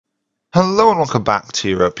Hello and welcome back to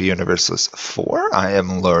Europe 4. I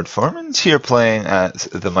am Lord Forwind, here playing as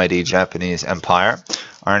the mighty Japanese Empire.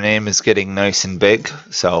 Our name is getting nice and big,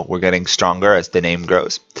 so we're getting stronger as the name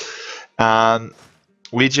grows. We're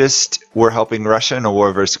helping Russia in a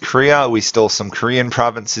war versus Korea. We stole some Korean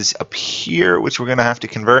provinces up here, which we're going to have to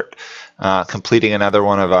convert, completing another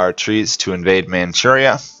one of our trees to invade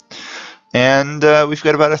Manchuria. And we've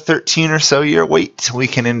got about a 13 or so year wait. We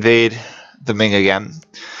can invade the Ming again.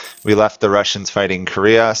 We left the Russians fighting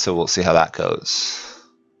Korea, so we'll see how that goes.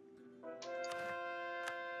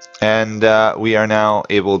 And we are now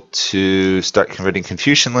able to start converting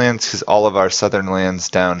Confucian lands because all of our southern lands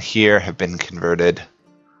down here have been converted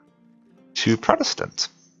to Protestant.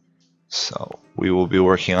 So we will be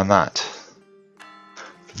working on that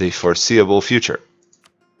for the foreseeable future.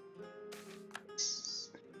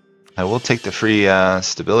 I will take the free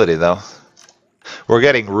stability though. We're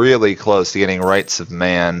getting really close to getting rights of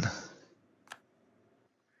man.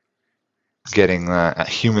 Getting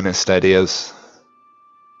humanist ideas.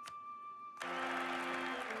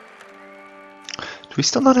 Do we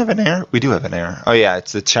still not have an heir? We do have an heir. Oh yeah,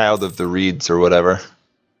 it's the child of the reeds or whatever.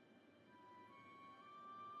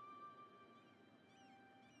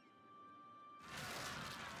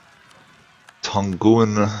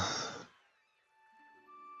 Tonguan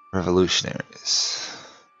revolutionaries.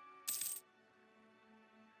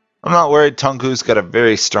 I'm not worried. Tongu's got a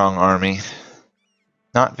very strong army.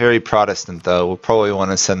 Not very Protestant though. We'll probably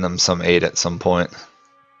want to send them some aid at some point.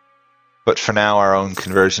 But for now our own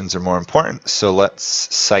conversions are more important, so let's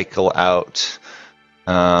cycle out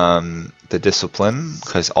the discipline,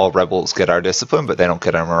 because all rebels get our discipline, but they don't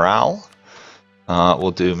get our morale.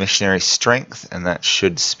 We'll do missionary strength, and that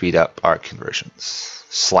should speed up our conversions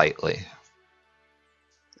slightly.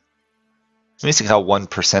 It's amazing how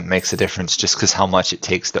 1% makes a difference just because how much it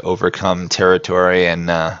takes to overcome territory and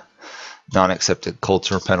non-accepted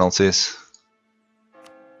culture penalties.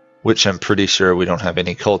 Which I'm pretty sure we don't have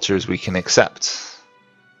any cultures we can accept.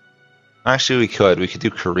 Actually, we could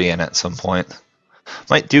do Korean at some point.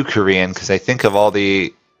 Might do Korean because I think of all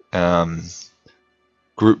the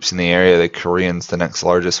groups in the area, the Korean's the next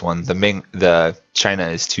largest one. The China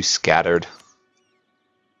is too scattered.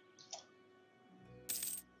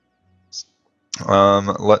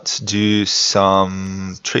 Let's do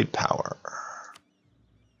some trade power.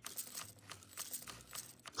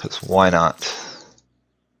 Because why not?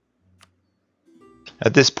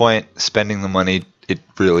 At this point, spending the money, it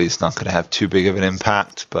really is not going to have too big of an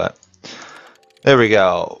impact, but there we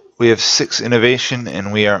go. We have 6 innovation,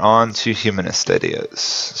 and we are on to humanist ideas.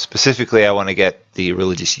 Specifically, I want to get the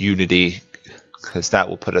religious unity, because that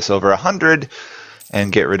will put us over 100,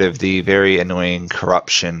 and get rid of the very annoying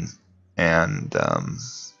corruption and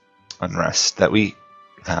unrest that we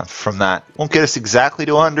have from that. Won't get us exactly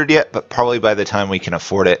to 100 yet, but probably by the time we can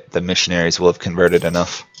afford it, the missionaries will have converted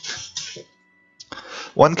enough.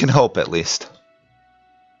 One can hope, at least.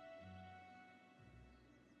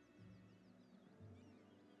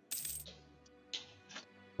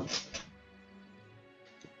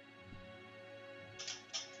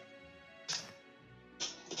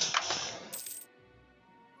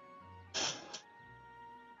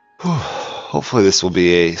 Hopefully this will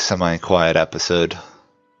be a semi-quiet episode.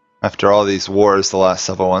 After all these wars, the last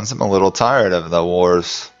several ones, I'm a little tired of the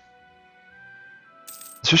wars.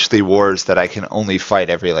 Especially wars that I can only fight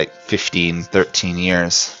every like 15, 13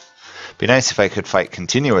 years. Be nice if I could fight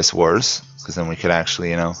continuous wars, because then we could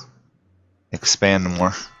actually, expand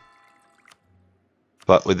more.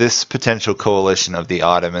 But with this potential coalition of the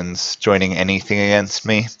Ottomans joining anything against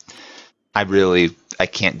me, I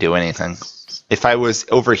can't do anything. If I was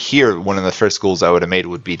over here, one of the first goals I would have made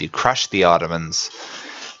would be to crush the Ottomans,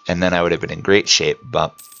 and then I would have been in great shape,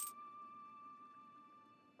 but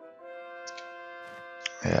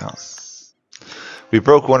yeah. We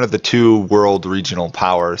broke one of the 2 world regional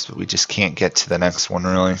powers, but we just can't get to the next one,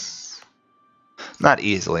 really. Not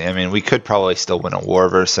easily. I mean, we could probably still win a war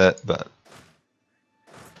versus it, but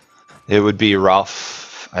it would be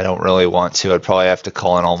rough. I don't really want to. I'd probably have to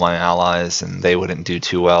call in all my allies, and they wouldn't do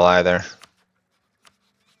too well either.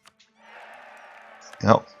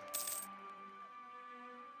 Nope.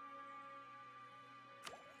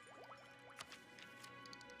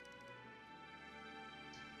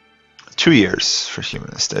 Two years for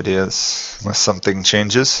humanist ideas, unless something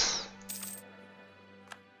changes.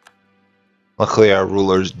 Luckily our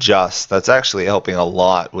ruler's just. That's actually helping a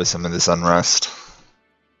lot with some of this unrest.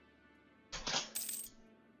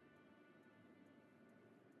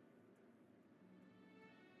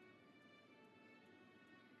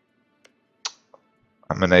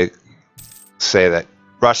 I'm gonna say that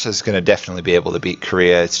Russia's going to definitely be able to beat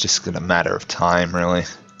Korea. It's just going to matter of time, really.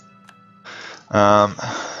 Our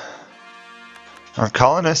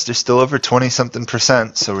colonists are still over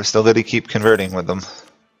 20-something%, so we're still going to keep converting with them.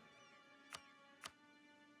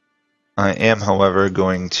 I am, however,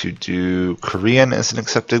 going to do Korean as an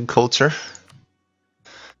accepted culture,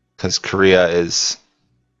 because Korea is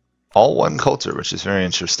all one culture, which is very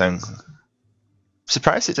interesting. I'm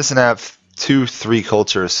surprised it doesn't have 2-3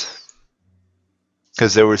 cultures,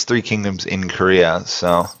 because there was 3 kingdoms in Korea,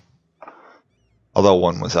 so although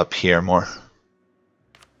one was up here more.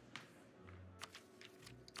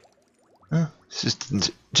 It's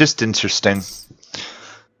just interesting.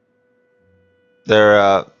 They're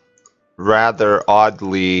a rather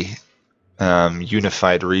oddly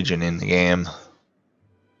unified region in the game.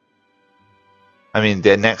 I mean,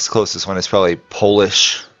 the next closest one is probably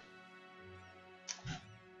Polish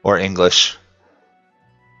or English.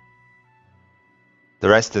 The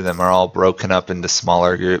rest of them are all broken up into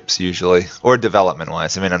smaller groups usually, or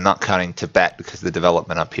development-wise. I mean, I'm not counting Tibet because the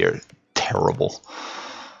development up here is terrible.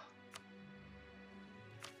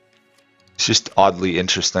 It's just oddly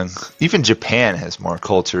interesting. Even Japan has more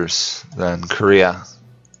cultures than Korea.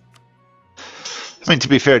 I mean, to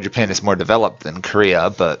be fair, Japan is more developed than Korea,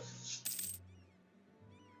 but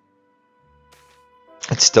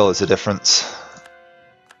it still is a difference.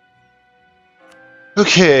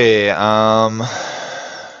 Okay, I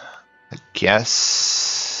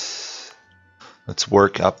guess let's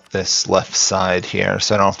work up this left side here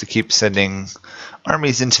so I don't have to keep sending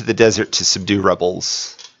armies into the desert to subdue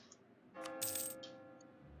rebels.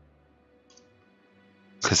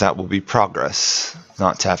 Because that will be progress,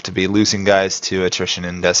 not to have to be losing guys to attrition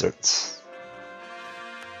in deserts.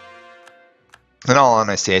 In all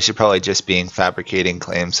honesty, I should probably just be fabricating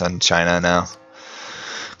claims on China now,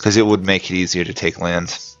 because it would make it easier to take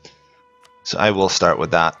land. So I will start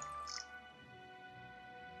with that.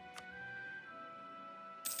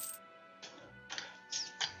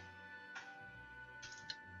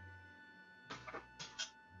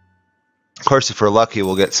 Of course, if we're lucky,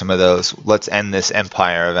 we'll get some of those "let's end this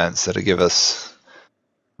empire" events that'll give us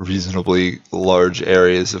reasonably large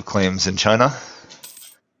areas of claims in China.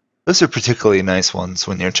 Those are particularly nice ones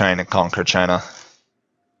when you're trying to conquer China.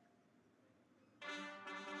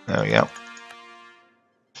 There we go.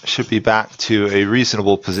 Should be back to a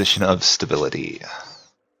reasonable position of stability.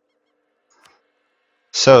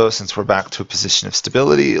 So, since we're back to a position of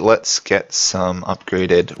stability, let's get some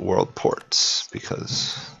upgraded world ports,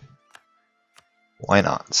 because why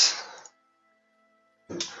not?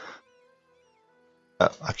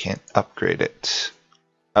 Oh, I can't upgrade it.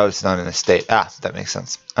 Oh, it's not in a state. Ah, that makes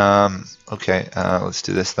sense. Okay, let's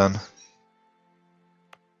do this then.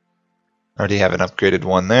 Already have an upgraded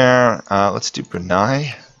one there. Let's do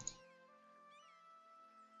Brunei.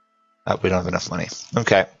 Oh, we don't have enough money.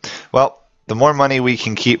 Okay, well, the more money we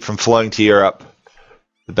can keep from flowing to Europe,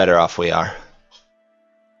 the better off we are.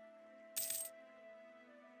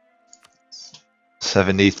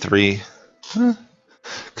 73.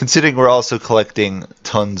 Considering we're also collecting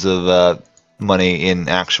tons of money in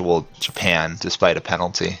actual Japan, despite a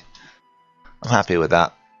penalty. I'm happy with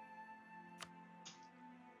that.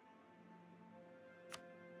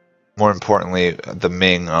 More importantly, the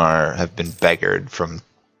Ming have been beggared from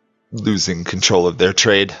losing control of their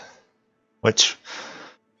trade, which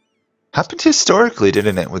happened historically,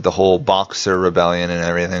 didn't it, with the whole Boxer rebellion and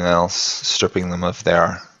everything else, stripping them of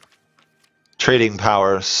their trading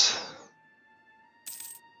powers.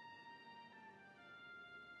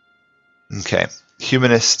 Okay,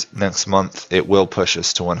 Humanist next month, it will push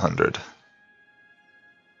us to 100.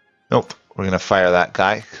 Nope, we're going to fire that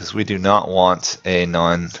guy because we do not want a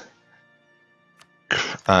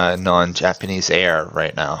non-Japanese heir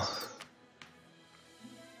right now.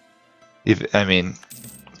 I mean,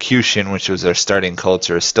 Kyushin, which was our starting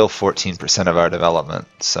culture, is still 14% of our development,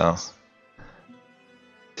 so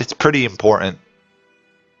it's pretty important.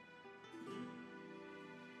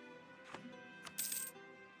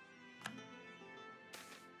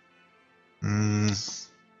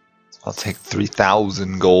 I'll take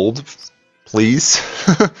 3,000 gold, please.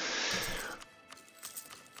 There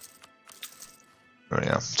we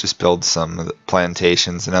go. Just build some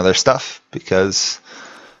plantations and other stuff, because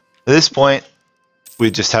at this point we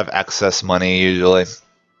just have excess money usually.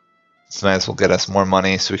 So might as well get us more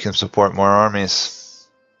money so we can support more armies.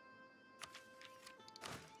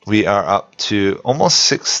 We are up to almost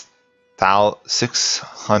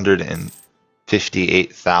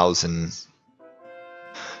 658,000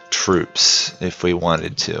 troops if we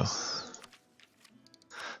wanted to.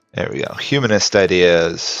 There we go. Humanist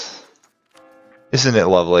ideas. Isn't it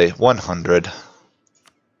lovely? 100.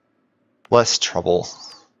 less trouble.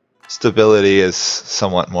 Stability is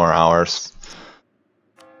somewhat more ours.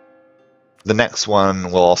 The next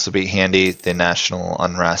one will also be handy, the national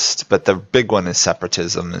unrest, but the big one is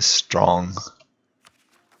separatism is strong.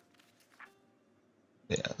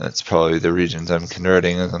 Yeah, that's probably the regions I'm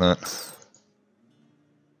converting, isn't it?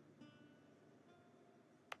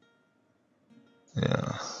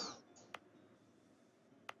 Yeah.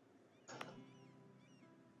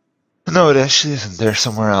 No, it actually isn't. They're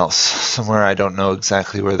somewhere else. Somewhere I don't know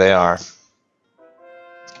exactly where they are.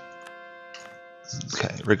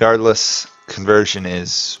 Okay, regardless, conversion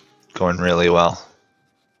is going really well.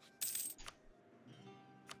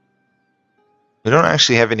 We don't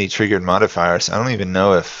actually have any triggered modifiers. I don't even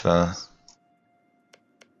know if...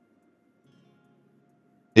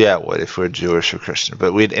 Yeah, what if we're Jewish or Christian?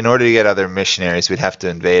 But in order to get other missionaries, we'd have to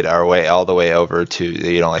invade our way all the way over to,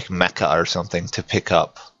 you know, like Mecca or something to pick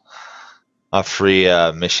up a free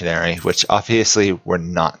missionary, which obviously we're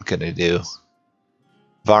not going to do.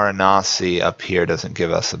 Varanasi up here doesn't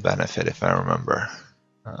give us a benefit, if I remember.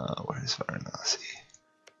 Where's Varanasi?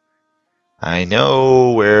 I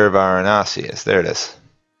know where Varanasi is. There it is.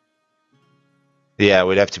 Yeah,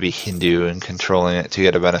 we'd have to be Hindu and controlling it to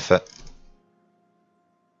get a benefit.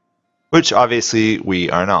 Which obviously we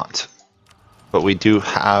are not. But we do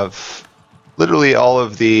have literally all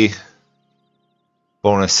of the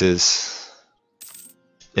bonuses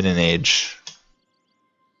in an age.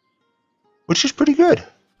 Which is pretty good.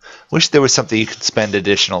 Wish there was something you could spend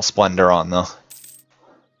additional splendor on, though.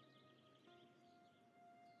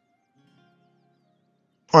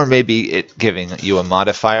 Or maybe it giving you a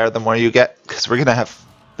modifier the more you get, because we're going to have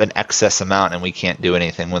an excess amount and we can't do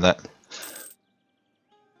anything with it.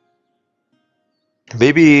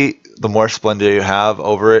 Maybe the more splendor you have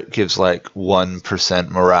over it gives like 1%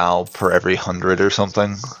 morale per every 100 or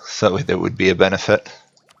something, so that would be a benefit.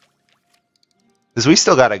 Because we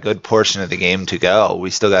still got a good portion of the game to go. We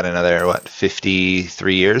still got another, what,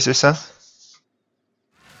 53 years or so?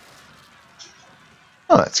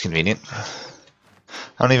 Oh, that's convenient.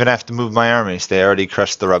 I don't even have to move my armies. They already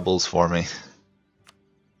crushed the rebels for me.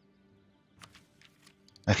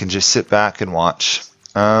 I can just sit back and watch.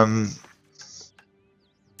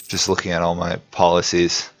 Just looking at all my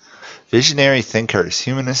policies. Visionary thinkers,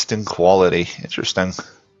 humanist and quality. Interesting.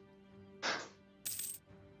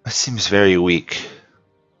 That seems very weak.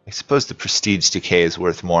 I suppose the prestige decay is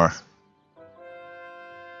worth more.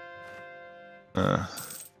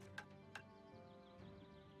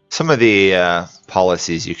 Some of the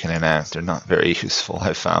policies you can enact are not very useful,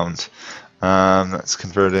 I found. That's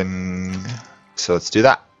converting, so let's do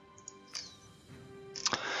that.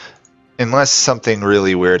 Unless something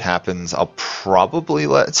really weird happens, I'll probably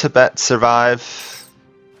let Tibet survive.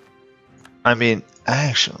 I mean,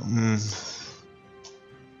 actually...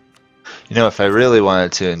 You know, if I really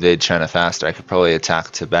wanted to invade China faster, I could probably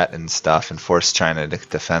attack Tibet and stuff and force China to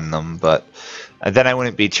defend them, but then I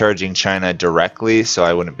wouldn't be charging China directly, so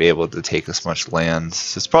I wouldn't be able to take as much land.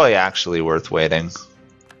 So it's probably actually worth waiting.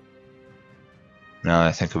 Now that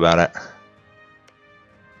I think about it.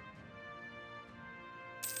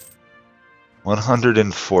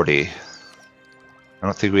 140. I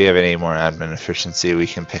don't think we have any more admin efficiency we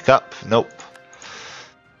can pick up. Nope.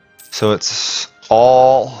 So it's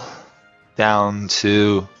all down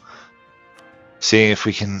to seeing if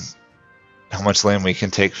we can, how much land we can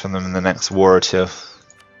take from them in the next war or two.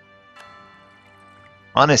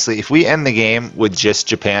 Honestly, if we end the game with just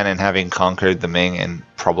Japan and having conquered the Ming and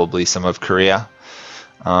probably some of Korea,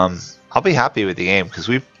 I'll be happy with the game because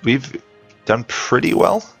we've done pretty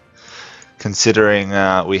well. Considering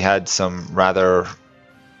we had some rather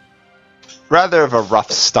of a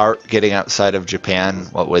rough start getting outside of Japan,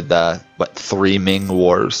 what with the 3 Ming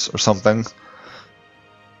wars or something.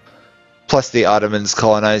 Plus the Ottomans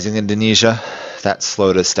colonizing Indonesia, that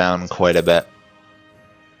slowed us down quite a bit.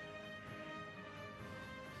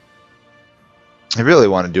 I really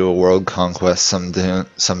want to do a world conquest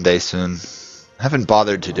someday soon. I haven't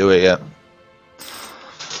bothered to do it yet.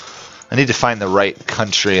 I need to find the right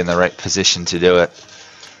country in the right position to do it.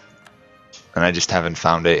 And I just haven't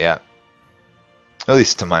found it yet. At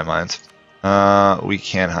least to my mind. We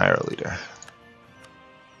can hire a leader.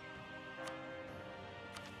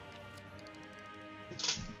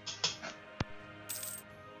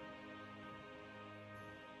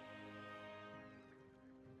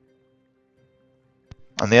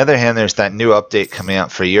 On the other hand, there's that new update coming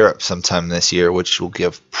out for Europe sometime this year, which will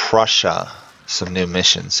give Prussia some new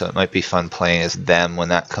missions, so it might be fun playing as them when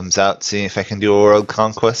that comes out, seeing if I can do a world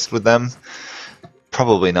conquest with them.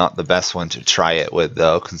 Probably not the best one to try it with,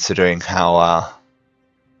 though, considering how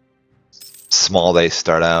small they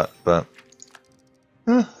start out, but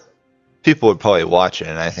Eh, people would probably watch it,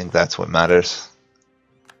 and I think that's what matters.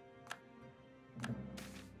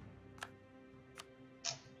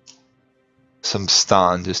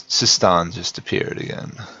 Sistan just appeared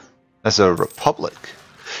again as a republic.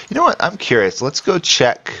 You know what? I'm curious. Let's go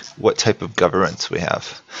check what type of governments we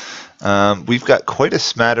have. We've got quite a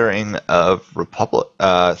smattering of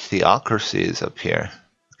theocracies up here.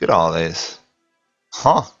 Look at all these.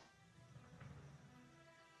 Huh.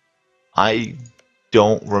 I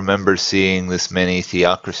don't remember seeing this many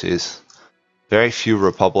theocracies. Very few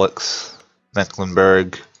republics.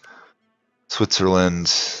 Mecklenburg,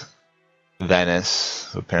 Switzerland, Venice,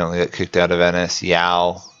 who apparently got kicked out of Venice,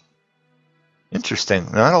 Yao.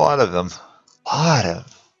 Interesting. Not a lot of them. Lot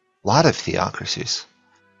of theocracies.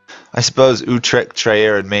 I suppose Utrecht,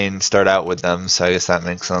 Trier, and Maine start out with them, so I guess that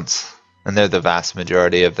makes sense. And they're the vast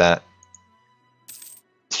majority of that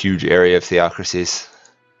huge area of theocracies.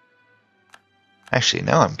 Actually,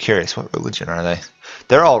 now I'm curious, what religion are they?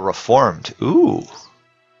 They're all Reformed. Ooh.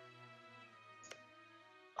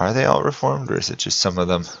 Are they all Reformed, or is it just some of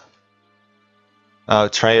them? Oh,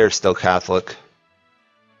 Trier's still Catholic.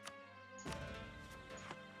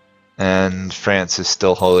 And France is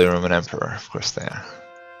still Holy Roman Emperor. Of course they are.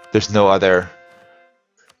 There's no other...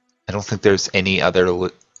 I don't think there's any other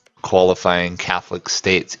qualifying Catholic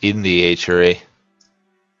states in the HRE.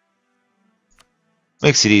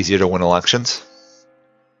 Makes it easier to win elections.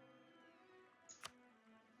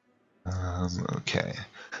 Okay.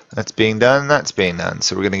 That's being done, that's being done.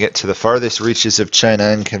 So we're going to get to the farthest reaches of China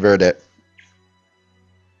and convert it.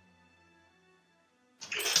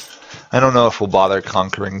 I don't know if we'll bother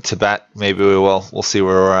conquering Tibet. Maybe we will. We'll see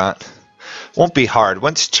where we're at. Won't be hard.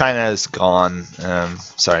 Once China is gone,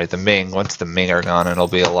 sorry, the Ming, once the Ming are gone, it'll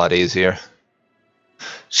be a lot easier.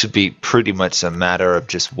 Should be pretty much a matter of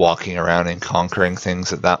just walking around and conquering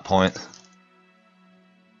things at that point.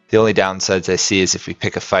 The only downsides I see is if we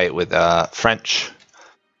pick a fight with French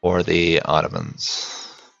or the Ottomans.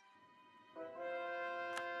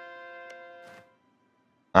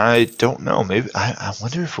 I don't know. Maybe I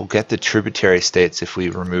wonder if we'll get the tributary states if we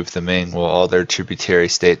remove the Ming. Will all their tributary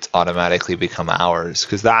states automatically become ours?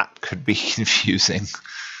 Because that could be confusing.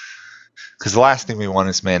 Because the last thing we want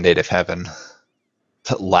is Mandate of Heaven.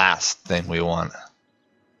 The last thing we want.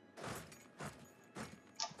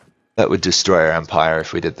 That would destroy our empire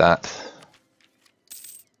if we did that.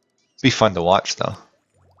 Be fun to watch though.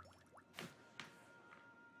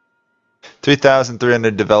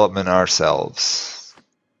 3,300 development ourselves.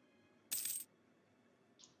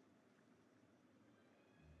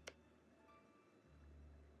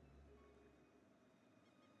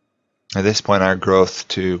 At this point, our growth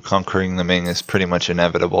to conquering the Ming is pretty much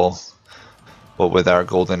inevitable. But with our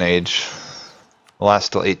golden age, it'll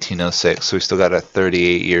last till 1806, so we still got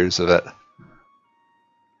 38 years of it.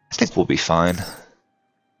 I think we'll be fine.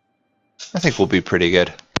 I think we'll be pretty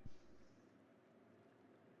good.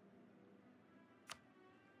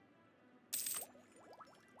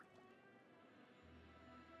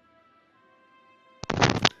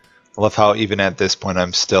 I love how even at this point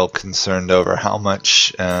I'm still concerned over how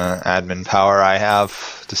much admin power I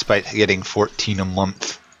have, despite getting 14 a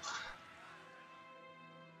month.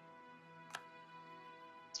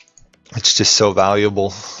 It's just so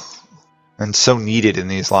valuable and so needed in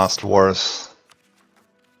these last wars.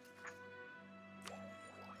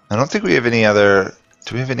 I don't think we have any other...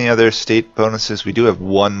 Do we have any other state bonuses? We do have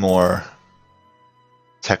one more.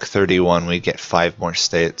 Tech 31, we get 5 more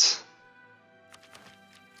states.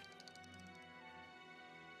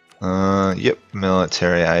 Yep,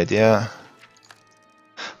 military idea.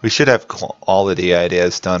 We should have quality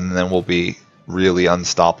ideas done, and then we'll be really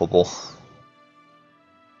unstoppable.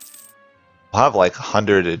 We'll have like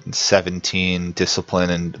 117 discipline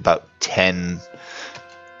and about 10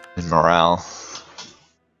 in morale.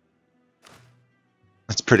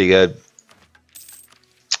 That's pretty good.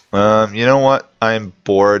 You know what? I'm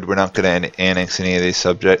bored. We're not going to annex any of these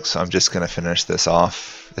subjects, so I'm just going to finish this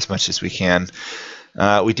off as much as we can.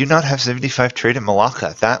 We do not have 75 trade in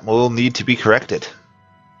Malacca. That will need to be corrected.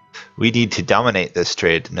 We need to dominate this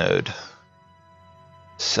trade node.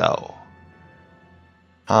 So,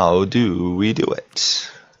 how do we do it?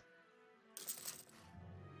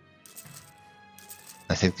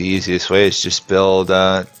 I think the easiest way is just build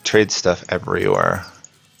trade stuff everywhere.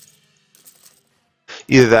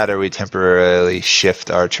 Either that or we temporarily shift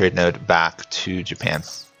our trade node back to Japan.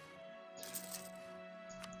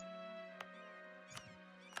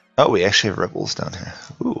 Oh, we actually have rebels down here.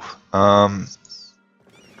 Ooh.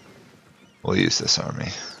 We'll use this army.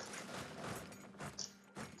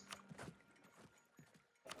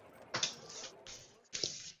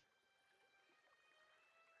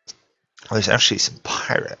 there's actually some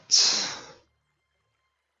pirates.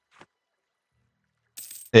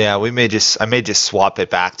 Yeah, I may just swap it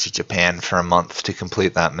back to Japan for a month to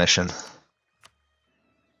complete that mission.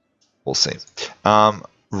 We'll see.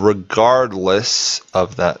 Regardless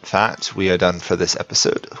of that fact, we are done for this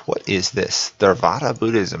episode. What is this? Theravada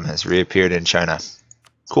Buddhism has reappeared in China.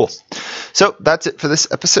 Cool. So that's it for this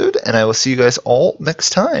episode, and I will see you guys all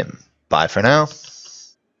next time. Bye for now.